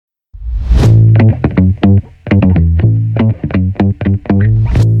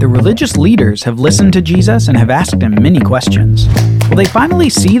Religious leaders have listened to Jesus and have asked him many questions. Will they finally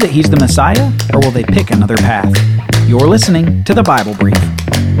see that he's the Messiah, or will they pick another path? You're listening to the Bible Brief.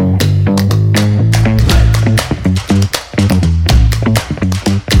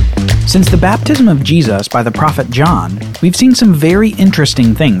 Since the baptism of Jesus by the prophet John, we've seen some very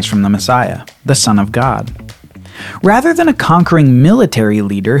interesting things from the Messiah, the Son of God. Rather than a conquering military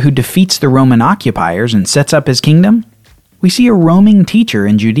leader who defeats the Roman occupiers and sets up his kingdom, we see a roaming teacher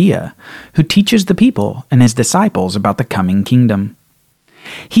in Judea who teaches the people and his disciples about the coming kingdom.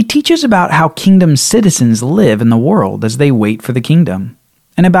 He teaches about how kingdom citizens live in the world as they wait for the kingdom,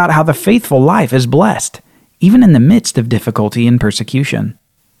 and about how the faithful life is blessed, even in the midst of difficulty and persecution.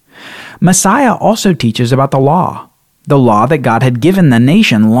 Messiah also teaches about the law that God had given the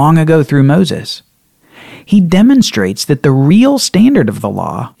nation long ago through Moses. He demonstrates that the real standard of the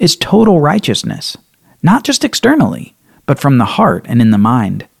law is total righteousness, not just externally, but from the heart and in the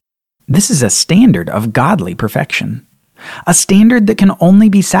mind. This is a standard of godly perfection, a standard that can only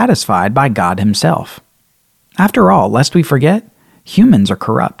be satisfied by God himself. After all, lest we forget, humans are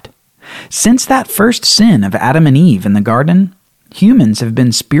corrupt. Since that first sin of Adam and Eve in the garden, humans have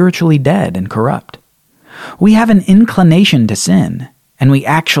been spiritually dead and corrupt. We have an inclination to sin, and we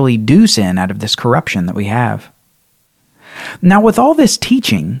actually do sin out of this corruption that we have. Now, with all this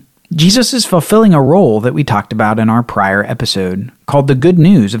teaching, Jesus is fulfilling a role that we talked about in our prior episode, called the Good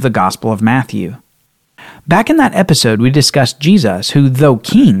News of the Gospel of Matthew. Back in that episode, we discussed Jesus, who, though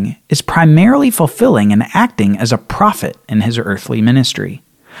king, is primarily fulfilling and acting as a prophet in his earthly ministry,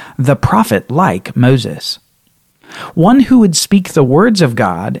 the prophet like Moses. One who would speak the words of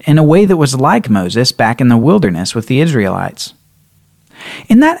God in a way that was like Moses back in the wilderness with the Israelites.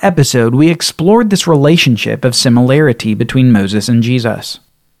 In that episode, we explored this relationship of similarity between Moses and Jesus.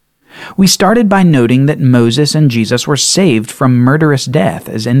 We started by noting that Moses and Jesus were saved from murderous death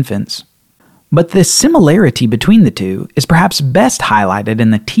as infants. But this similarity between the two is perhaps best highlighted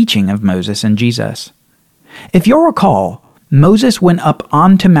in the teaching of Moses and Jesus. If you'll recall, Moses went up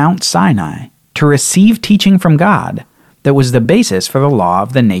onto Mount Sinai to receive teaching from God that was the basis for the law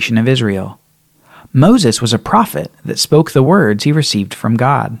of the nation of Israel. Moses was a prophet that spoke the words he received from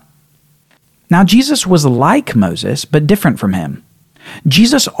God. Now Jesus was like Moses, but different from him.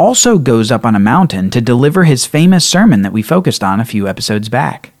 Jesus also goes up on a mountain to deliver his famous sermon that we focused on a few episodes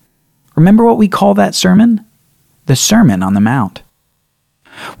back. Remember what we call that sermon? The Sermon on the Mount.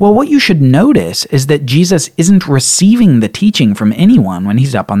 Well, what you should notice is that Jesus isn't receiving the teaching from anyone when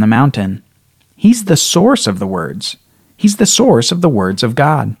he's up on the mountain. He's the source of the words. He's the source of the words of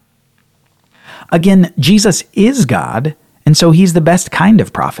God. Again, Jesus is God, and so he's the best kind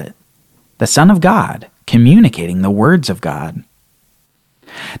of prophet, the Son of God, communicating the words of God.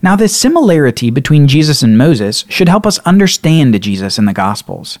 Now, this similarity between Jesus and Moses should help us understand Jesus in the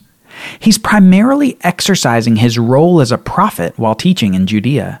Gospels. He's primarily exercising his role as a prophet while teaching in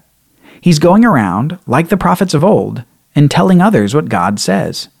Judea. He's going around, like the prophets of old, and telling others what God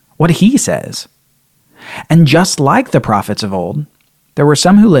says, what he says. And just like the prophets of old, there were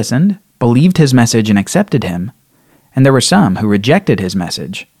some who listened, believed his message and accepted him, and there were some who rejected his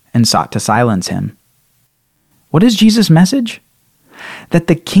message and sought to silence him. What is Jesus' message? That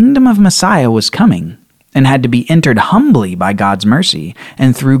the kingdom of Messiah was coming and had to be entered humbly by God's mercy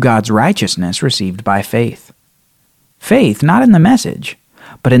and through God's righteousness received by faith. Faith not in the message,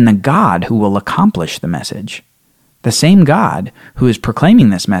 but in the God who will accomplish the message. The same God who is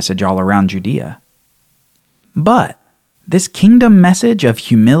proclaiming this message all around Judea. But this kingdom message of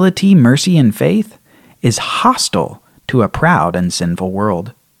humility, mercy, and faith is hostile to a proud and sinful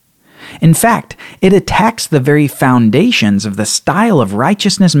world. In fact, it attacks the very foundations of the style of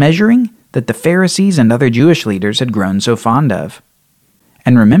righteousness measuring that the Pharisees and other Jewish leaders had grown so fond of.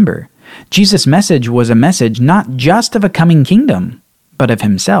 And remember, Jesus' message was a message not just of a coming kingdom, but of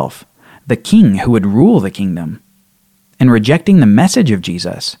himself, the king who would rule the kingdom. In rejecting the message of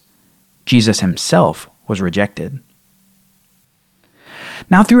Jesus, Jesus himself was rejected.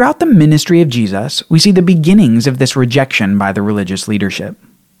 Now, throughout the ministry of Jesus, we see the beginnings of this rejection by the religious leadership.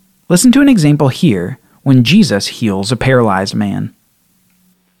 Listen to an example here when Jesus heals a paralyzed man.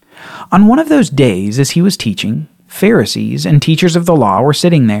 On one of those days, as he was teaching, Pharisees and teachers of the law were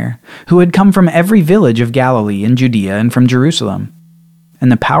sitting there, who had come from every village of Galilee and Judea and from Jerusalem.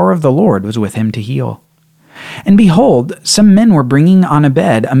 And the power of the Lord was with him to heal. And behold, some men were bringing on a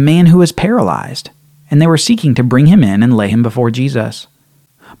bed a man who was paralyzed, and they were seeking to bring him in and lay him before Jesus.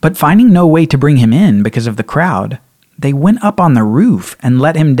 But finding no way to bring him in because of the crowd, they went up on the roof and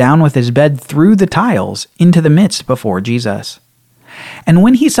let him down with his bed through the tiles into the midst before Jesus. And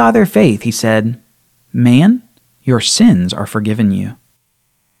when he saw their faith, he said, "Man, your sins are forgiven you."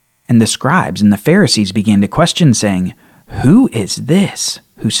 And the scribes and the Pharisees began to question, saying, "Who is this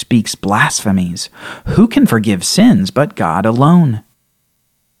who speaks blasphemies? Who can forgive sins but God alone?"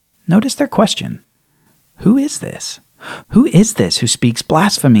 Notice their question. Who is this? Who is this who speaks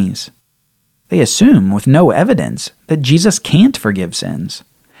blasphemies? They assume, with no evidence, that Jesus can't forgive sins.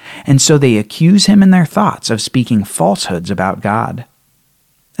 And so they accuse him in their thoughts of speaking falsehoods about God.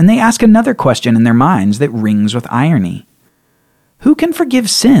 And they ask another question in their minds that rings with irony. Who can forgive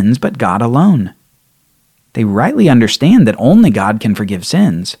sins but God alone? They rightly understand that only God can forgive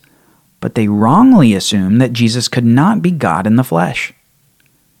sins, but they wrongly assume that Jesus could not be God in the flesh.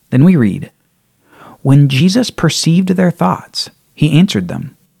 Then we read, "When Jesus perceived their thoughts, he answered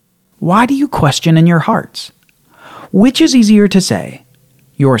them, 'Why do you question in your hearts? Which is easier to say,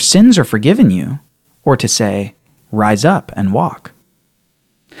 "Your sins are forgiven you," or to say, "Rise up and walk"?"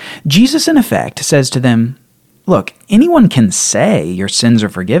 Jesus, in effect, says to them, look, anyone can say your sins are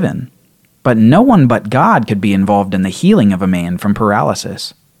forgiven, but no one but God could be involved in the healing of a man from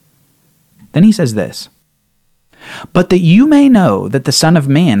paralysis. Then he says this, "But that you may know that the Son of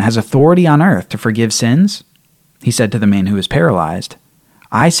Man has authority on earth to forgive sins," he said to the man who was paralyzed,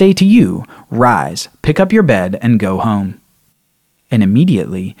 "I say to you, rise, pick up your bed, and go home." And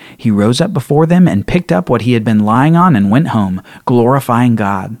immediately he rose up before them and picked up what he had been lying on and went home, glorifying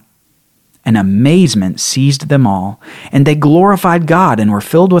God. And amazement seized them all, and they glorified God and were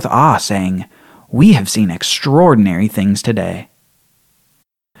filled with awe, saying, "We have seen extraordinary things today."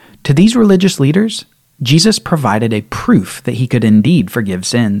 To these religious leaders, Jesus provided a proof that he could indeed forgive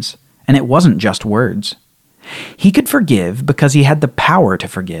sins, and it wasn't just words. He could forgive because he had the power to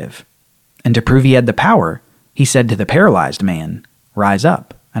forgive. And to prove he had the power, he said to the paralyzed man, "Rise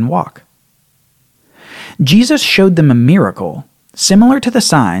up and walk." Jesus showed them a miracle similar to the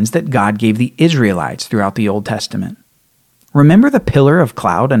signs that God gave the Israelites throughout the Old Testament. Remember the pillar of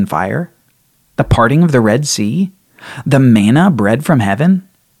cloud and fire? The parting of the Red Sea? The manna bread from heaven?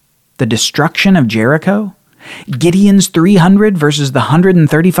 The destruction of Jericho? Gideon's 300 versus the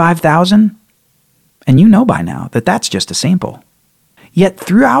 135,000? And you know by now that that's just a sample. Yet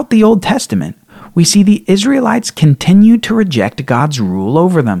throughout the Old Testament, we see the Israelites continue to reject God's rule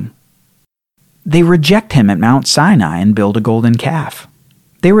over them. They reject him at Mount Sinai and build a golden calf.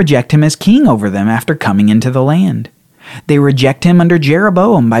 They reject him as king over them after coming into the land. They reject him under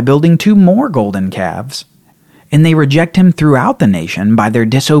Jeroboam by building 2 more golden calves. And they reject him throughout the nation by their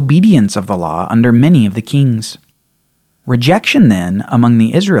disobedience of the law under many of the kings. Rejection, then, among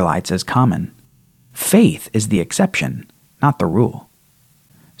the Israelites is common. Faith is the exception, not the rule.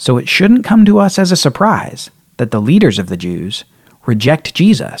 So it shouldn't come to us as a surprise that the leaders of the Jews reject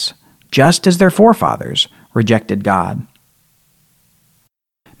Jesus, just as their forefathers rejected God.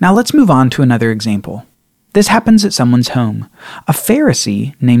 Now let's move on to another example. This happens at someone's home, a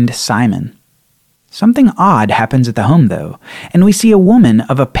Pharisee named Simon. Something odd happens at the home, though, and we see a woman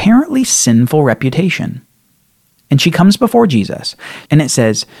of apparently sinful reputation. And she comes before Jesus, and it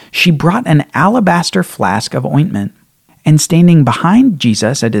says, she brought an alabaster flask of ointment, and standing behind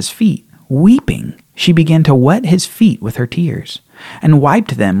Jesus at his feet, weeping, she began to wet his feet with her tears, and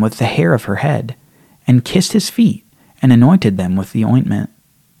wiped them with the hair of her head, and kissed his feet, and anointed them with the ointment.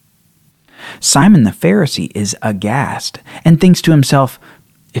 Simon the Pharisee is aghast, and thinks to himself,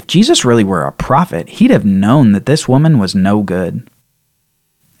 if Jesus really were a prophet, he'd have known that this woman was no good.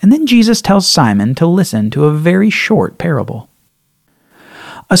 And then Jesus tells Simon to listen to a very short parable.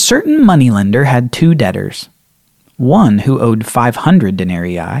 A certain moneylender had 2 debtors, one who owed 500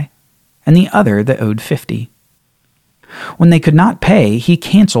 denarii, and the other that owed 50. When they could not pay, he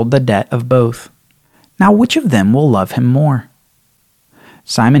canceled the debt of both. Now which of them will love him more?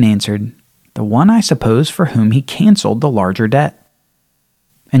 Simon answered, the one, I suppose, for whom he canceled the larger debt.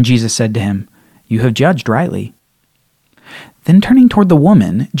 And Jesus said to him, you have judged rightly. Then turning toward the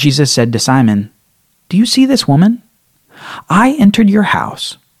woman, Jesus said to Simon, do you see this woman? I entered your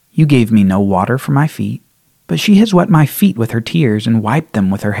house. You gave me no water for my feet, but she has wet my feet with her tears and wiped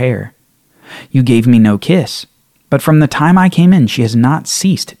them with her hair. You gave me no kiss, but from the time I came in she has not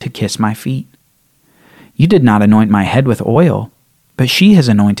ceased to kiss my feet. You did not anoint my head with oil, but she has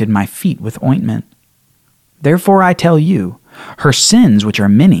anointed my feet with ointment. Therefore I tell you, her sins, which are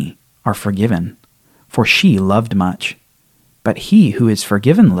many, are forgiven, for she loved much. But he who is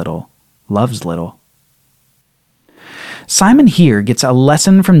forgiven little loves little. Simon here gets a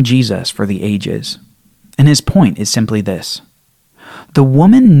lesson from Jesus for the ages, and his point is simply this. The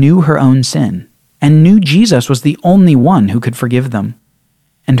woman knew her own sin, and knew Jesus was the only one who could forgive them,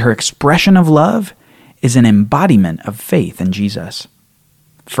 and her expression of love is an embodiment of faith in Jesus.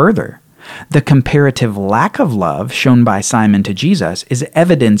 Further, The comparative lack of love shown by Simon to Jesus is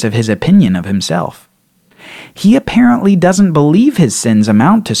evidence of his opinion of himself. He apparently doesn't believe his sins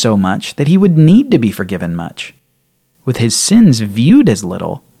amount to so much that he would need to be forgiven much. With his sins viewed as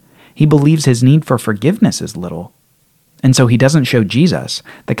little, he believes his need for forgiveness is little. And so he doesn't show Jesus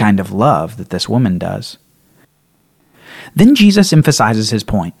the kind of love that this woman does. Then Jesus emphasizes his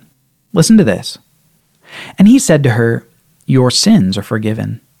point. Listen to this. And he said to her, "Your sins are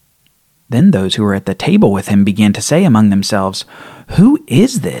forgiven." Then those who were at the table with him began to say among themselves, "Who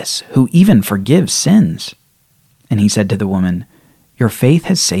is this who even forgives sins?" And he said to the woman, "Your faith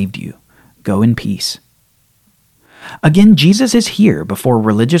has saved you. Go in peace." Again, Jesus is here before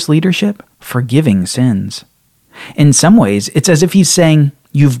religious leadership, forgiving sins. In some ways, it's as if he's saying,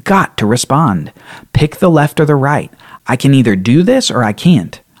 you've got to respond. Pick the left or the right. I can either do this or I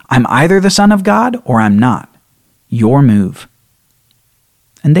can't. I'm either the Son of God or I'm not. Your move.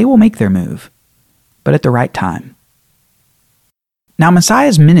 And they will make their move, but at the right time. Now,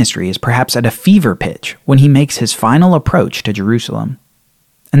 Messiah's ministry is perhaps at a fever pitch when he makes his final approach to Jerusalem.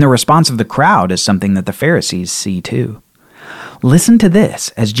 And the response of the crowd is something that the Pharisees see too. Listen to this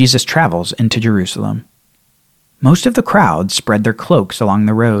as Jesus travels into Jerusalem. Most of the crowd spread their cloaks along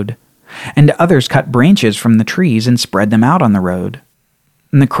the road, and others cut branches from the trees and spread them out on the road.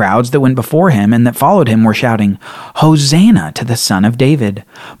 And the crowds that went before him and that followed him were shouting, "Hosanna to the Son of David!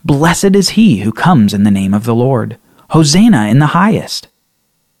 Blessed is he who comes in the name of the Lord! Hosanna in the highest!"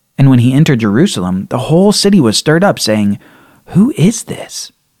 And when he entered Jerusalem, the whole city was stirred up, saying, "Who is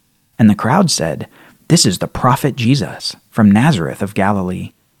this?" And the crowd said, "This is the prophet Jesus from Nazareth of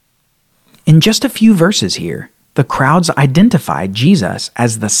Galilee." In just a few verses here, the crowds identify Jesus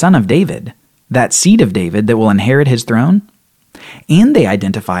as the Son of David, that seed of David that will inherit his throne, and they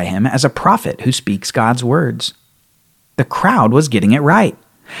identify him as a prophet who speaks God's words. The crowd was getting it right.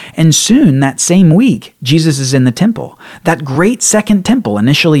 And soon, that same week, Jesus is in the temple, that great second temple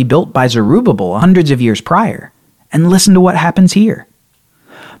initially built by Zerubbabel hundreds of years prior. And listen to what happens here.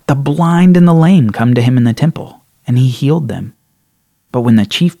 The blind and the lame come to him in the temple, and he healed them. But when the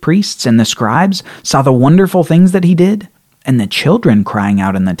chief priests and the scribes saw the wonderful things that he did, and the children crying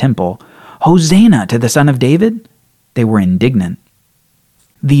out in the temple, "Hosanna to the Son of David," they were indignant.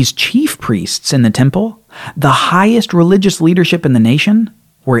 These chief priests in the temple, the highest religious leadership in the nation,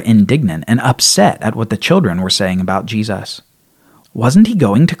 were indignant and upset at what the children were saying about Jesus. Wasn't he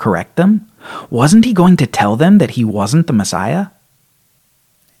going to correct them? Wasn't he going to tell them that he wasn't the Messiah?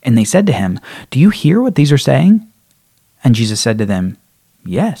 And they said to him, "Do you hear what these are saying?" And Jesus said to them,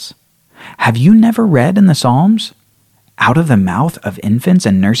 "Yes. Have you never read in the Psalms, 'Out of the mouth of infants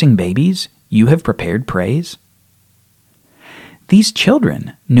and nursing babies, you have prepared praise'?" These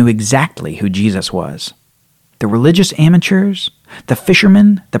children knew exactly who Jesus was. The religious amateurs, the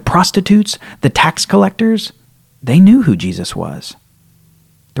fishermen, the prostitutes, the tax collectors, they knew who Jesus was.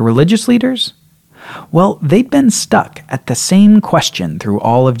 The religious leaders? Well, they'd been stuck at the same question through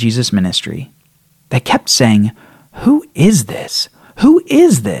all of Jesus' ministry. They kept saying, "Who is this? Who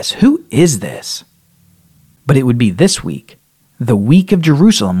is this? Who is this?" But it would be this week, the week of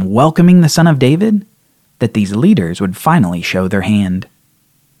Jerusalem welcoming the Son of David, that these leaders would finally show their hand.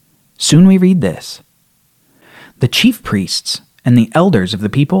 Soon we read this. The chief priests and the elders of the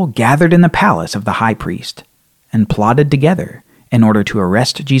people gathered in the palace of the high priest and plotted together in order to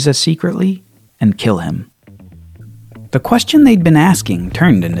arrest Jesus secretly and kill him. The question they'd been asking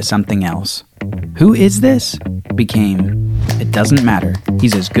turned into something else. Who is this? Became, it doesn't matter.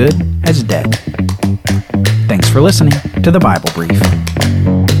 He's as good as dead. Thanks for listening to the Bible Brief.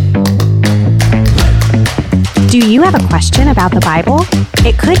 Do you have a question about the Bible?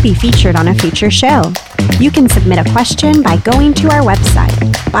 It could be featured on a future show. You can submit a question by going to our website,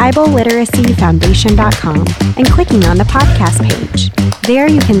 BibleLiteracyFoundation.com, and clicking on the podcast page. There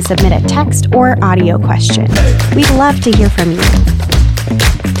you can submit a text or audio question. We'd love to hear from you.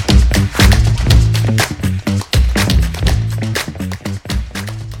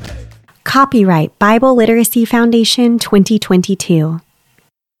 Copyright Bible Literacy Foundation 2022.